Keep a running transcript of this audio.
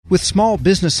With small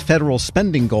business federal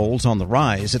spending goals on the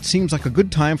rise, it seems like a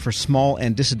good time for small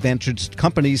and disadvantaged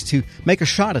companies to make a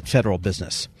shot at federal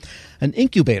business. An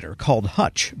incubator called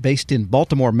Hutch, based in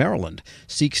Baltimore, Maryland,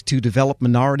 seeks to develop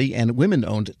minority and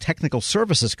women-owned technical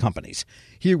services companies.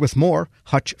 Here with more,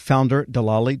 Hutch founder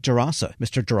Delali Jarasa.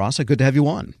 Mr. Jarasa, good to have you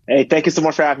on. Hey, thank you so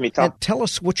much for having me, Tom. And tell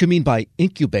us what you mean by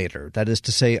incubator. That is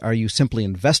to say, are you simply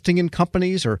investing in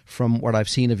companies, or from what I've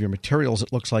seen of your materials,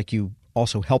 it looks like you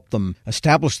also help them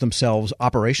establish themselves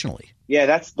operationally? Yeah,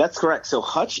 that's correct. So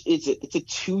Hutch it's a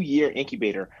 2-year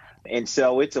incubator. And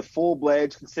so it's a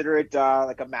full-fledged, consider it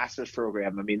like a master's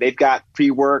program. I mean, they've got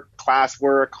pre-work,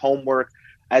 classwork, homework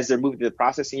as they're moving through the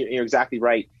process. And you're exactly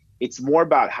right. It's more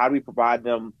about how do we provide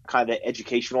them kind of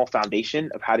educational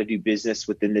foundation of how to do business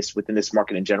within this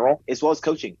market in general, as well as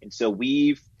coaching. And so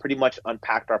we've pretty much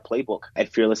unpacked our playbook at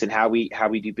Fearless and how we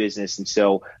do business. And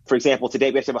so, for example, today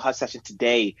we actually have a Hutch session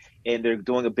today, and they're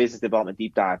doing a business development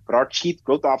deep dive. But our chief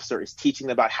growth officer is teaching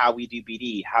them about how we do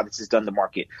BD, how this is done in the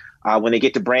market. When they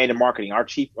get to brand and marketing,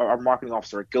 our marketing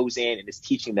officer goes in and is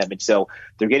teaching them. And so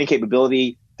they're getting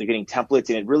capability, they're getting templates,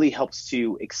 and it really helps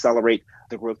to accelerate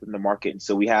the growth in the market. And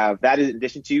so we have that in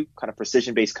addition to kind of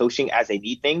precision-based coaching as they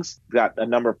need things. We've got a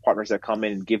number of partners that come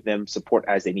in and give them support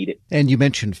as they need it. And you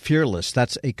mentioned Fearless.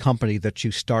 That's a company that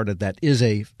you started that is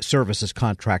a services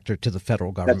contractor to the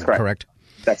federal government, correct?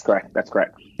 That's correct.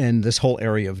 And this whole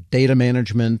area of data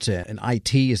management and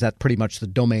IT, is that pretty much the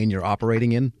domain you're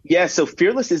operating in? Yeah, so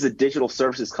Fearless is a digital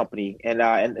services company. And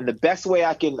the best way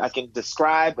I can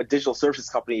describe a digital services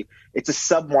company, it's a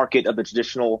sub-market of the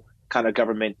traditional kind of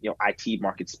government, IT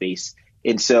market space.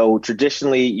 And so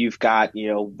traditionally you've got,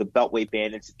 the Beltway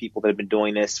bandits and people that have been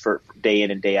doing this for day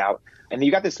in and day out. And then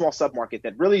you got this small sub-market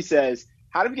that really says,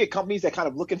 how do we get companies that kind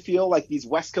of look and feel like these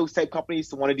West Coast type companies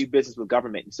to want to do business with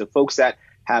government? And so folks that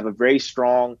have a very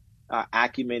strong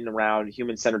acumen around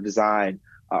human-centered design,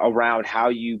 around how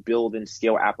you build and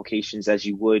scale applications as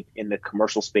you would in the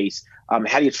commercial space. How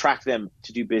do you attract them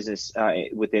to do business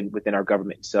within our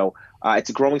government? So it's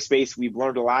a growing space. We've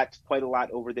learned quite a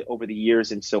lot over the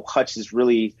years. And so Hutch is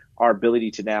really our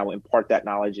ability to now impart that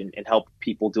knowledge and help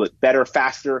people do it better,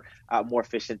 faster, more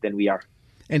efficient than we are.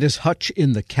 And is Hutch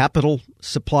in the capital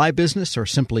supply business or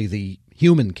simply the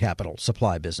human capital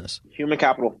supply business? Human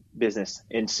capital business.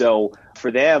 And so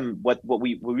for them, what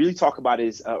we really talk about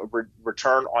is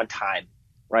return on time,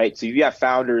 right? So you have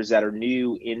founders that are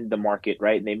new in the market,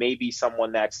 right? And they may be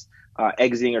someone that's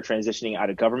exiting or transitioning out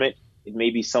of government. It may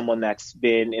be someone that's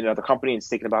been in another company and is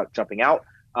thinking about jumping out.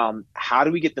 How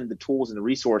do we get them the tools and the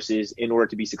resources in order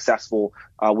to be successful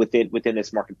within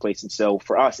this marketplace? And so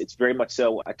for us, it's very much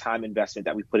so a time investment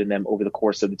that we put in them over the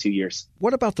course of the 2 years.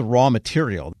 What about the raw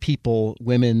material? People,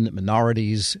 women,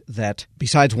 minorities that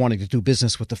besides wanting to do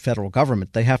business with the federal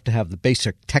government, they have to have the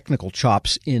basic technical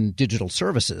chops in digital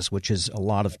services, which is a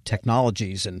lot of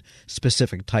technologies and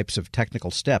specific types of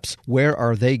technical steps. Where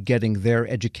are they getting their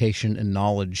education and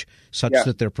knowledge such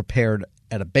that they're prepared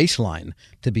at a baseline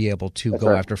to be able to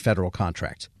go after federal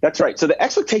contracts? That's right. So the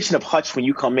expectation of Hutch when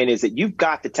you come in is that you've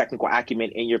got the technical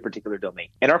acumen in your particular domain.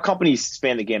 And our companies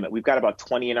span the gamut. We've got about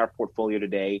 20 in our portfolio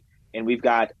today. And we've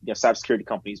got cybersecurity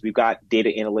companies. We've got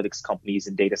data analytics companies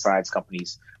and data science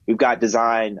companies. We've got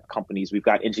design companies. We've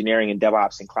got engineering and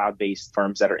DevOps and cloud-based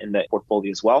firms that are in the portfolio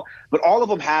as well. But all of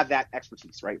them have that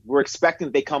expertise, right? We're expecting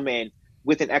that they come in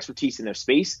with an expertise in their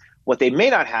space. What they may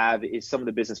not have is some of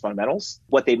the business fundamentals.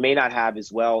 What they may not have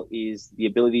as well is the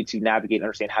ability to navigate and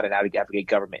understand how to navigate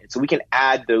government. And so we can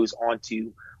add those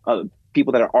onto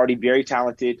people that are already very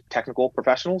talented technical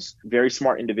professionals, very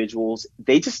smart individuals.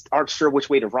 They just aren't sure which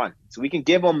way to run. So we can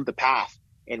give them the path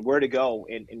and where to go.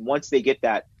 And once they get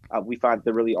that, we find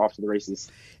they're really off to the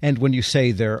races. And when you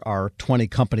say there are 20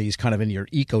 companies kind of in your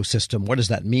ecosystem, what does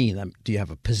that mean? Do you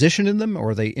have a position in them, or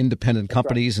are they independent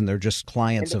companies and they're just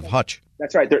clients of Hutch?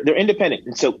 That's right. They're independent.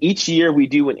 And so each year we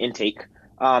do an intake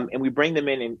and we bring them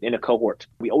in a cohort.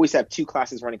 We always have 2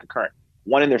 classes running concurrent,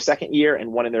 one in their second year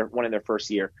and one in their first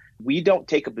year. We don't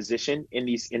take a position in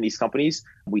these companies.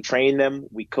 We train them,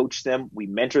 we coach them, we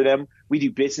mentor them. We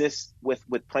do business with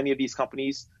plenty of these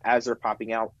companies as they're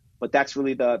popping out. But that's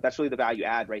really the value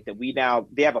add, right? That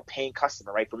they have a paying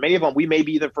customer, right? For many of them, we may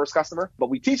be their first customer, but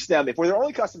we teach them if we're their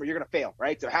only customer, you're going to fail,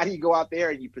 right? So how do you go out there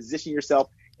and you position yourself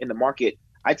in the market?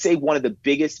 I'd say one of the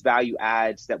biggest value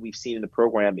adds that we've seen in the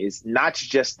program is not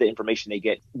just the information they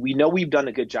get. We know we've done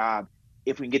a good job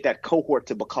if we can get that cohort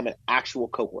to become an actual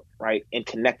cohort, right? And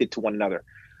connected to one another.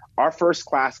 Our first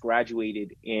class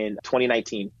graduated in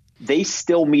 2019. They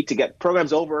still meet together.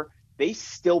 Program's over. They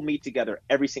still meet together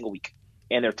every single week.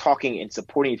 and they're talking and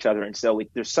supporting each other. And so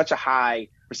there's such a high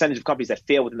percentage of companies that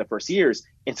fail within the first years.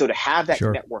 And so to have that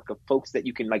Sure. network of folks that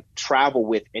you can like travel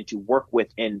with and to work with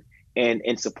and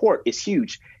support is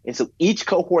huge. And so each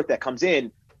cohort that comes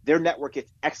in, their network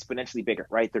gets exponentially bigger,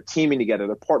 right? They're teaming together,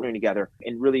 they're partnering together,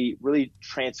 and really, really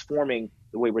transforming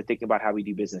the way we're thinking about how we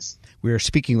do business. We're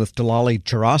speaking with Delali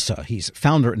Jarasa. He's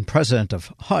founder and president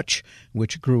of Hutch,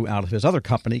 which grew out of his other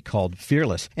company called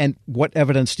Fearless. And what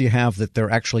evidence do you have that they're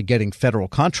actually getting federal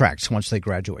contracts once they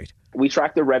graduate? We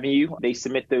track their revenue. They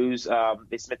submit those.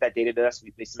 They submit that data to us.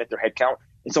 They submit their headcount.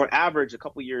 And so on average, a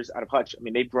couple of years out of Hutch, I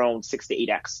mean, they've grown 6 to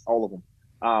 8x, all of them.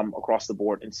 Across the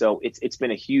board. And so it's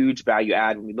been a huge value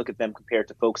add when we look at them compared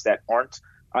to folks that aren't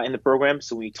in the program.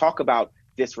 So when we talk about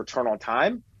this return on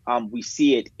time, we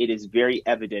see it. It is very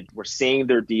evident. We're seeing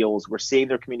their deals. We're seeing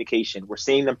their communication. We're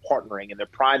seeing them partnering and they're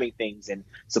priming things and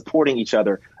supporting each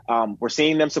other. We're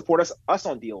seeing them support us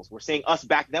on deals. We're seeing us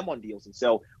back them on deals. And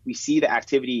so we see the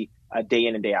activity day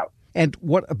in and day out. And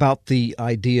what about the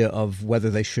idea of whether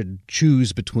they should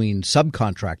choose between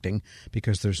subcontracting,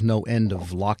 because there's no end of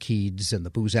Lockheeds and the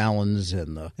Booz Allens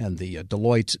and the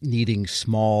Deloittes needing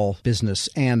small business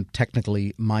and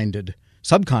technically minded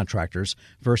subcontractors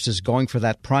versus going for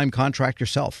that prime contract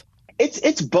yourself?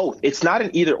 It's both. It's not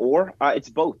an either or. It's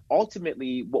both.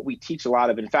 Ultimately, what we teach a lot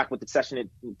of, in fact, what the session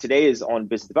today is on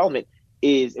business development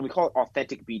is, and we call it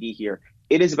authentic BD here.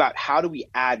 It is about how do we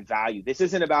add value. This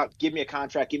isn't about give me a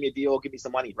contract, give me a deal, give me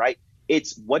some money, right?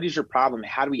 It's what is your problem?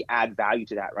 How do we add value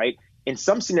to that, right? In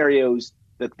some scenarios,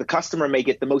 the customer may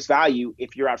get the most value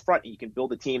if you're out front and you can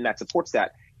build a team that supports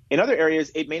that. In other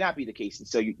areas, it may not be the case. And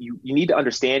so you need to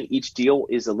understand each deal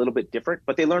is a little bit different,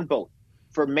 but they learn both.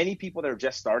 For many people that are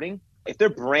just starting, if they're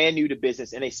brand new to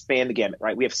business and they span the gamut,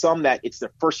 right? We have some that it's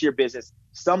their first year business,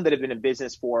 some that have been in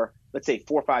business for, let's say,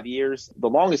 4 or 5 years. The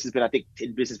longest has been, I think,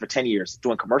 in business for 10 years,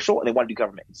 doing commercial, and they want to do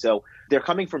government. So they're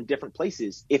coming from different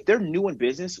places. If they're new in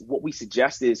business, what we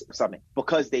suggest is something,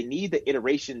 because they need the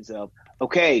iterations of,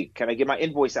 okay, can I get my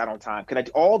invoice out on time? Can I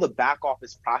do all the back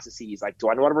office processes? Like, do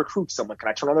I know how to recruit someone? Can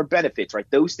I turn on their benefits, right?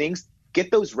 Those things. Get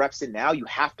those reps in now. You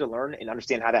have to learn and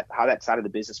understand how that side of the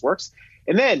business works.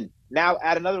 And then now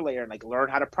add another layer and like learn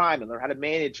how to prime and learn how to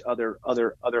manage other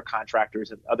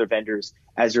contractors and other vendors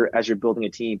as you're building a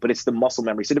team. But it's the muscle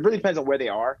memory. So it really depends on where they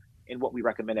are and what we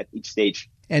recommend at each stage.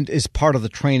 And is part of the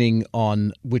training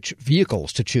on which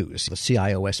vehicles to choose, the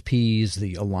CIOSPs,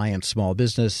 the Alliance Small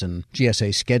Business and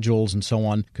GSA schedules and so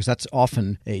on, because that's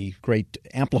often a great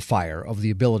amplifier of the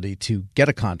ability to get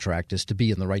a contract is to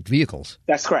be in the right vehicles.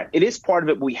 That's correct. It is part of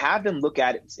it. We have them look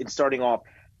at it in starting off,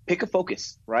 pick a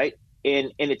focus, right?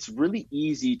 And it's really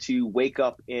easy to wake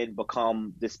up and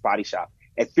become this body shop.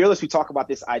 At Fearless, we talk about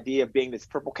this idea of being this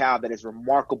purple cow that is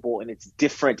remarkable and it's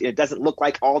different and it doesn't look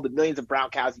like all the millions of brown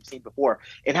cows you've seen before.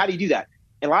 And how do you do that?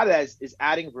 And a lot of that is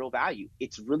adding real value.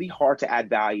 It's really hard to add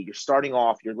value. You're starting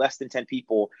off, you're less than 10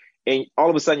 people, and all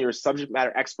of a sudden you're a subject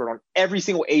matter expert on every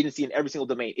single agency and every single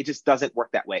domain. It just doesn't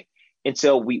work that way. And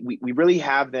so we really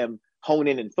have them hone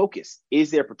in and focus.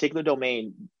 Is there a particular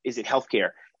domain? Is it healthcare?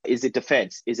 Is it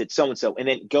defense? Is it so-and-so? And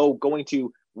then going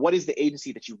to what is the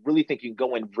agency that you really think you can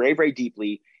go in very, very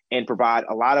deeply and provide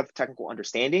a lot of technical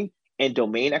understanding and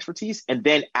domain expertise, and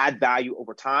then add value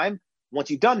over time. Once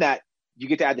you've done that, you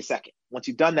get to add the second. Once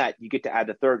you've done that, you get to add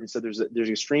the third. And so there's an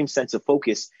extreme sense of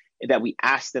focus that we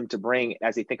ask them to bring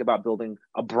as they think about building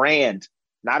a brand,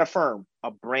 not a firm, a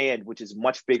brand, which is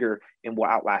much bigger and will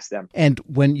outlast them. And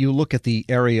when you look at the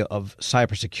area of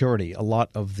cybersecurity, a lot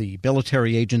of the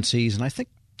military agencies, and I think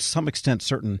to some extent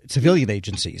certain civilian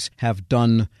agencies, have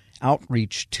done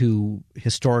outreach to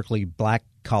historically black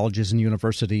colleges and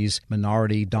universities,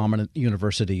 minority-dominant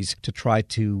universities, to try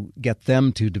to get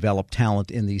them to develop talent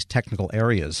in these technical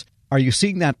areas. Are you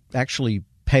seeing that actually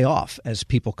pay off as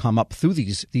people come up through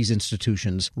these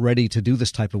institutions ready to do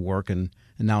this type of work and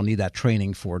now need that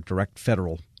training for direct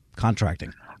federal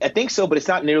contracting? I think so, but it's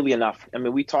not nearly enough. I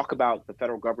mean, we talk about the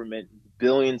federal government,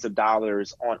 billions of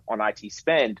dollars on IT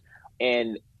spend,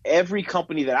 and every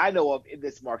company that I know of in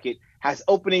this market has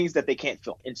openings that they can't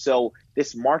fill. And so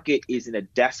this market is in a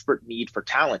desperate need for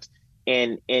talent.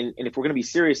 And if we're going to be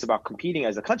serious about competing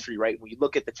as a country, right, when you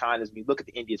look at the Chinas, when you look at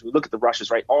the Indians, when you look at the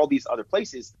Russias, right, all these other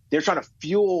places, they're trying to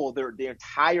fuel their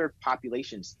entire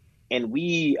populations. And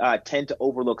we tend to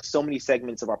overlook so many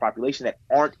segments of our population that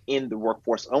aren't in the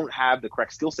workforce, don't have the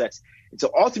correct skill sets. And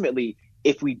so ultimately,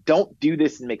 if we don't do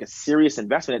this and make a serious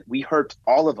investment, we hurt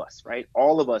all of us, right?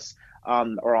 All of us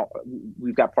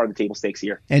we've got part of the table stakes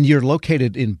here. And you're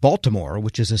located in Baltimore,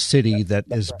 which is a city that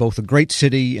is both a great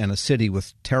city and a city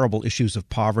with terrible issues of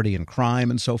poverty and crime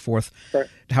and so forth. Sure.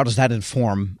 How does that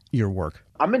inform your work?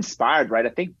 I'm inspired, right? I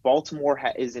think Baltimore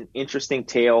is an interesting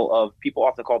tale of, people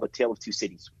often call the tale of two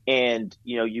cities. And,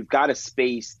 you've got a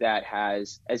space that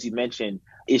has, as you mentioned,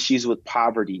 issues with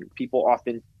poverty. People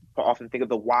often think of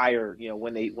The Wire,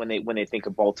 when they think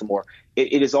of Baltimore.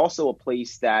 It is also a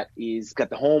place that is got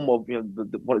the home of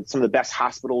some of the best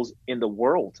hospitals in the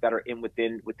world that are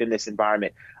within this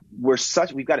environment.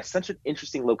 We've got such an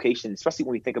interesting location, especially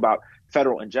when we think about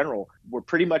federal in general. We're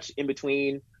pretty much in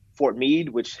between Fort Meade,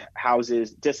 which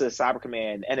houses DISA, Cyber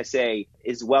Command, NSA,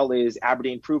 as well as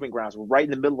Aberdeen Proving Grounds. We're right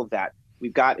in the middle of that.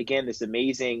 We've got, again, this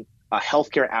amazing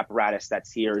healthcare apparatus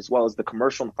that's here, as well as the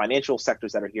commercial and financial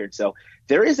sectors that are here. And so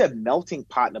there is a melting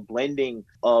pot and a blending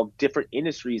of different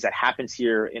industries that happens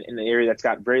here in the area that's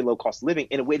got very low cost of living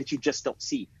in a way that you just don't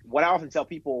see. What I often tell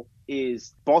people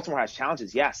is Baltimore has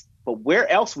challenges, yes, but where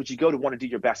else would you go to want to do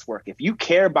your best work? If you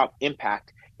care about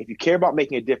impact, if you care about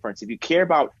making a difference, if you care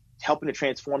about helping to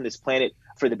transform this planet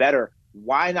for the better,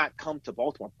 why not come to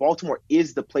Baltimore? Baltimore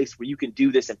is the place where you can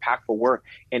do this impactful work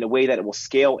in a way that it will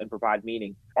scale and provide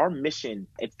meaning. Our mission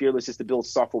at Fearless is to build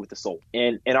software with the soul.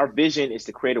 And our vision is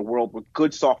to create a world where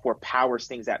good software powers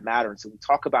things that matter. And so we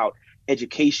talk about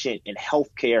education and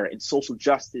healthcare and social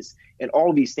justice and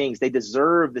all of these things. They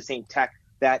deserve the same tech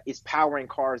that is powering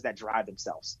cars that drive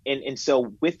themselves. And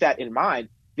so with that in mind,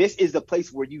 this is the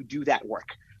place where you do that work.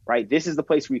 Right. This is the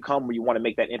place where you come where you want to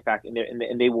make that impact,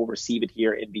 and they will receive it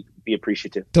here and be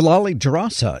appreciative. Dalali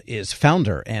Jarasa is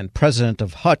founder and president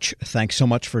of Hutch. Thanks so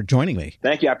much for joining me.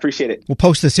 Thank you. I appreciate it. We'll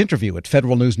post this interview at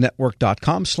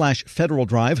federalnewsnetwork.com/Federal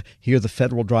Drive. Hear the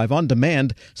Federal Drive on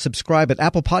demand. Subscribe at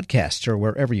Apple Podcasts or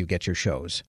wherever you get your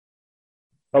shows.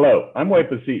 Hello, I'm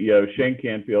WIPA CEO Shane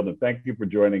Canfield, and thank you for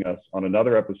joining us on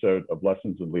another episode of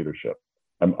Lessons in Leadership.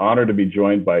 I'm honored to be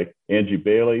joined by Angie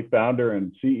Bailey, founder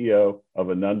and CEO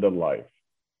of Ananda Life.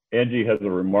 Angie has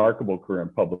a remarkable career in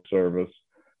public service,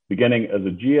 beginning as a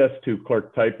GS2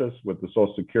 clerk typist with the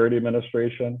Social Security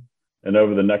Administration. And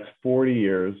over the next 40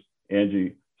 years,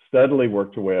 Angie steadily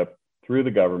worked her way up through the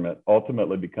government,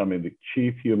 ultimately becoming the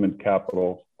Chief Human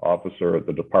Capital Officer at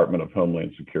the Department of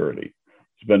Homeland Security.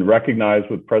 She's been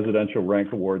recognized with presidential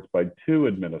rank awards by 2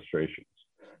 administrations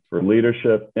for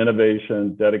leadership,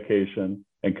 innovation, dedication,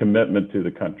 and commitment to the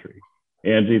country.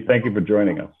 Angie, thank you for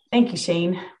joining us. Thank you,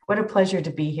 Shane. What a pleasure to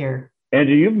be here.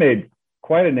 Angie, you've made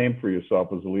quite a name for yourself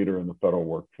as a leader in the federal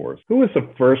workforce. Who was the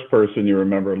first person you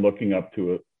remember looking up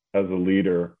to as a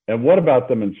leader, and what about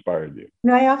them inspired you?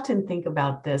 I often think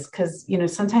about this because,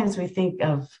 sometimes we think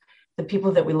of the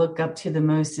people that we look up to the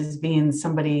most as being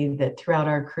somebody that throughout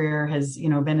our career has,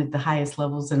 been at the highest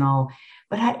levels and all.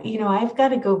 But I've got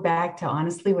to go back to,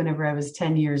 honestly, whenever I was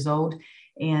 10 years old.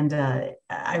 And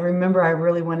I remember I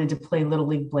really wanted to play Little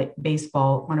League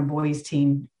baseball on a boys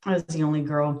team. I was the only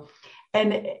girl.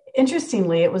 And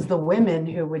interestingly, it was the women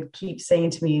who would keep saying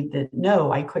to me that,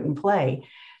 no, I couldn't play.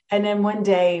 And then one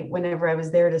day, whenever I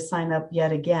was there to sign up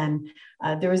yet again,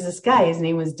 there was this guy, his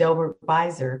name was Delbert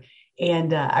Beiser.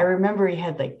 And I remember he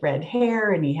had like red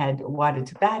hair and he had wad of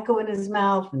tobacco in his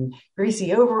mouth and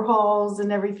greasy overalls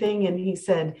and everything. And he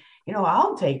said,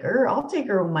 I'll take her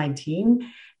on my team.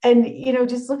 And,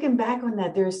 just looking back on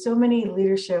that, there's so many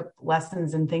leadership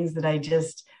lessons and things that I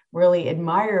just really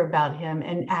admire about him.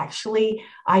 And actually,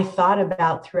 I thought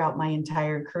about throughout my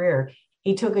entire career.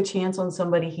 He took a chance on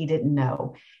somebody he didn't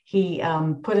know. He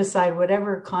put aside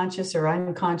whatever conscious or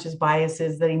unconscious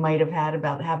biases that he might have had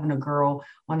about having a girl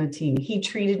on a team. He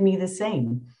treated me the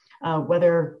same,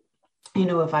 whether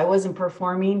if I wasn't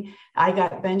performing, I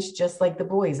got benched just like the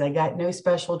boys. I got no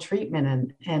special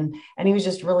treatment. And he was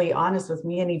just really honest with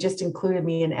me, and he just included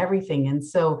me in everything. And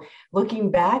so looking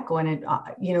back on it,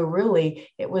 really,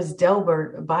 it was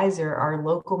Delbert Beiser, our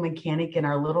local mechanic in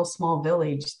our little small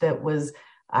village, that was,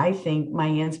 I think, my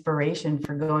inspiration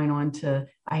for going on to,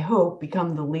 I hope,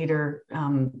 become the leader,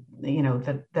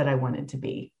 that I wanted to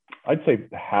be. I'd say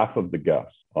half of the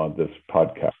guests on this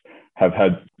podcast have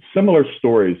had similar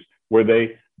stories where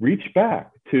they reach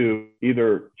back to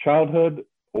either childhood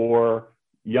or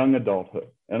young adulthood.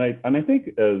 And I think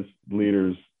as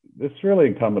leaders, it's really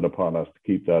incumbent upon us to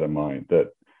keep that in mind,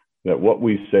 that what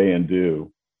we say and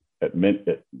do,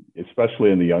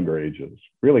 especially in the younger ages,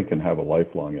 really can have a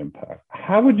lifelong impact.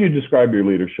 How would you describe your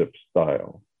leadership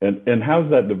style, and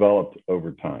how's that developed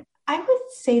over time? I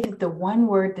would say that the one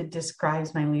word that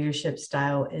describes my leadership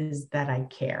style is that I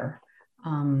care.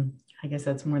 I guess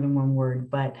that's more than one word,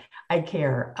 but I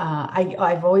care.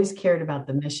 I've always cared about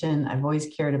the mission. I've always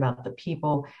cared about the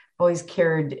people, always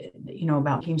cared,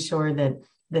 about making sure that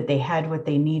they had what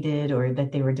they needed, or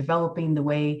that they were developing the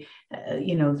way,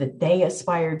 that they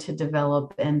aspired to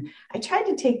develop. And I tried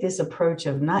to take this approach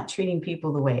of not treating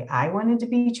people the way I wanted to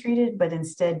be treated, but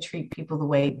instead treat people the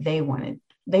way they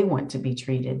want to be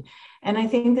treated. And I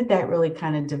think that really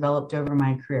kind of developed over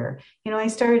my career. I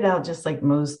started out just like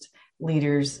most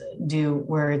leaders do,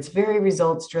 where it's very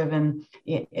results driven.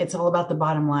 It's all about the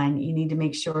bottom line. You need to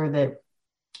make sure that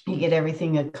you get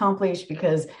everything accomplished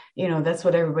because, that's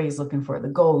what everybody's looking for, the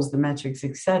goals, the metrics,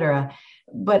 etc.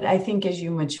 But I think as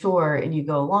you mature and you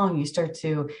go along, you start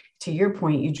to your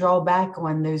point, you draw back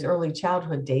on those early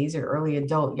childhood days or early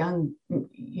adult,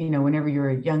 whenever you're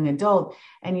a young adult,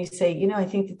 and you say, I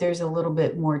think that there's a little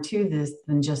bit more to this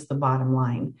than just the bottom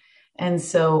line. And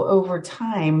so over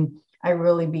time, I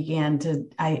really began to,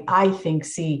 I think,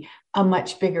 see a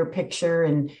much bigger picture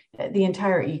and the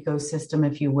entire ecosystem,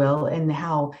 if you will, and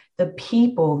how the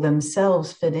people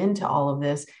themselves fit into all of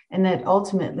this. And that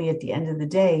ultimately, at the end of the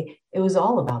day, it was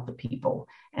all about the people.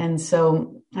 And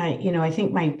so I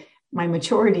think my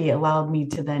maturity allowed me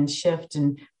to then shift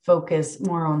and focus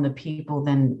more on the people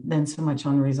than so much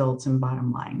on results and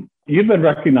bottom line. You've been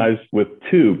recognized with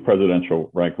 2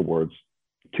 presidential rank awards,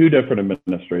 2 different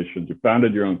administrations. You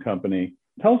founded your own company.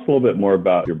 Tell us a little bit more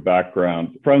about your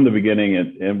background from the beginning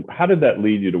and how did that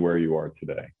lead you to where you are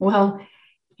today? Well,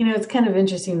 it's kind of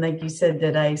interesting, like you said,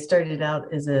 that I started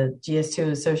out as a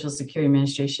GS2 of Social Security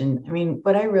Administration. I mean,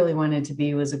 what I really wanted to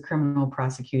be was a criminal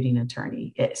prosecuting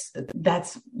attorney.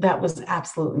 That was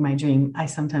absolutely my dream. I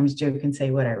sometimes joke and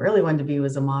say what I really wanted to be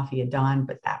was a mafia don,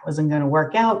 but that wasn't going to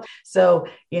work out. So,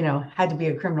 had to be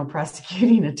a criminal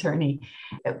prosecuting attorney.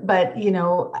 But,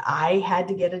 I had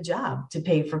to get a job to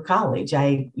pay for college.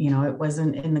 It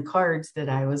wasn't in the cards that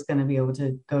I was going to be able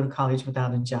to go to college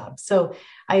without a job. So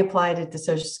I applied at the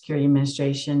Social Security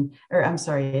Administration, at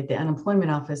the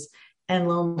unemployment office. And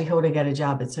lo and behold, I got a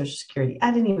job at Social Security.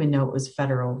 I didn't even know it was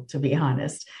federal, to be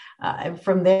honest.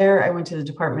 From there, I went to the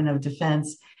Department of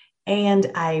Defense, and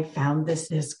I found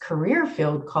this career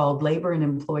field called Labor and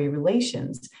Employee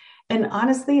Relations. And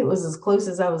honestly, it was as close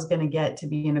as I was going to get to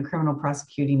being a criminal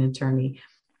prosecuting attorney.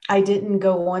 I didn't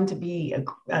go on to be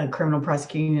a criminal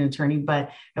prosecuting attorney, but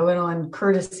I went on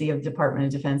courtesy of Department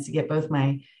of Defense to get both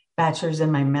my bachelor's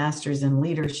and my master's in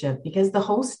leadership, because the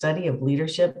whole study of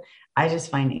leadership, I just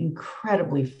find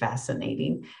incredibly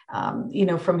fascinating.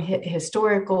 From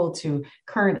historical to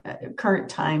current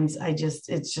times,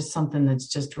 it's just something that's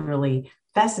just really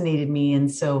fascinated me. And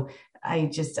so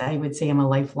I would say I'm a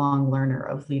lifelong learner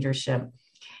of leadership.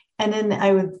 And then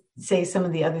I would say some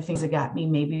of the other things that got me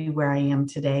maybe where I am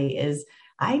today is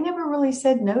I never really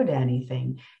said no to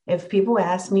anything. If people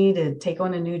asked me to take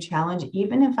on a new challenge,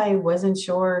 even if I wasn't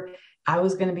sure I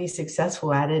was going to be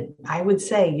successful at it, I would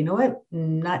say, you know what,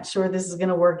 not sure this is going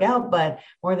to work out, but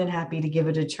more than happy to give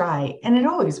it a try. And it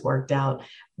always worked out.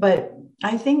 But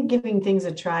I think giving things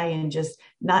a try and just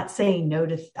not saying no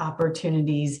to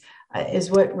opportunities is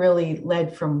what really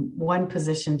led from one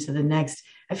position to the next.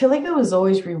 I feel like I was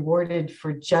always rewarded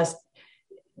for just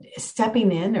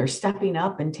stepping in or stepping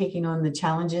up and taking on the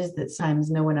challenges that sometimes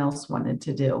no one else wanted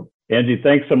to do. Angie,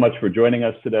 thanks so much for joining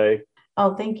us today.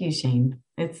 Oh, thank you, Shane.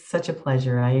 It's such a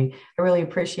pleasure. I really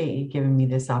appreciate you giving me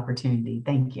this opportunity.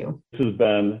 Thank you. This has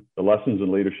been the Lessons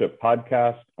in Leadership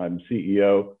podcast. I'm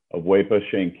CEO of WEPA,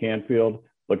 Shane Canfield.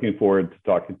 Looking forward to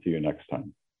talking to you next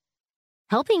time.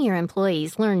 Helping your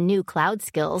employees learn new cloud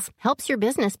skills helps your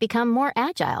business become more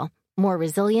agile, more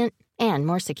resilient, and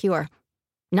more secure.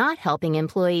 Not helping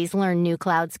employees learn new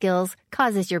cloud skills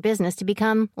causes your business to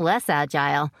become less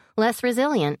agile, less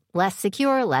resilient, less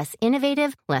secure, less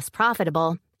innovative, less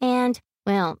profitable, and,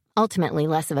 well, ultimately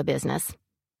less of a business.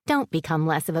 Don't become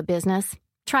less of a business.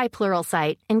 Try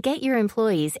Pluralsight and get your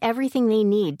employees everything they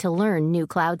need to learn new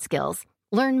cloud skills.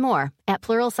 Learn more at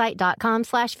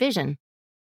pluralsight.com/vision.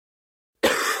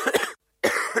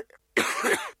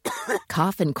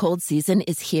 Cough and cold season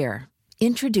is here.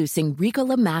 Introducing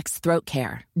Ricola Max Throat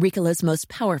Care, Ricola's most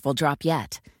powerful drop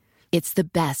yet. It's the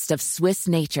best of Swiss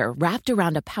nature wrapped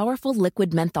around a powerful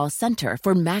liquid menthol center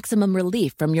for maximum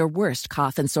relief from your worst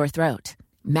cough and sore throat.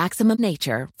 Maximum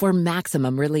nature for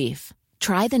maximum relief.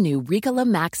 Try the new Ricola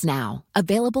Max now,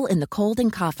 available in the cold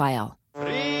and cough aisle.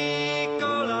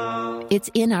 Ricola.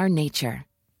 It's in our nature.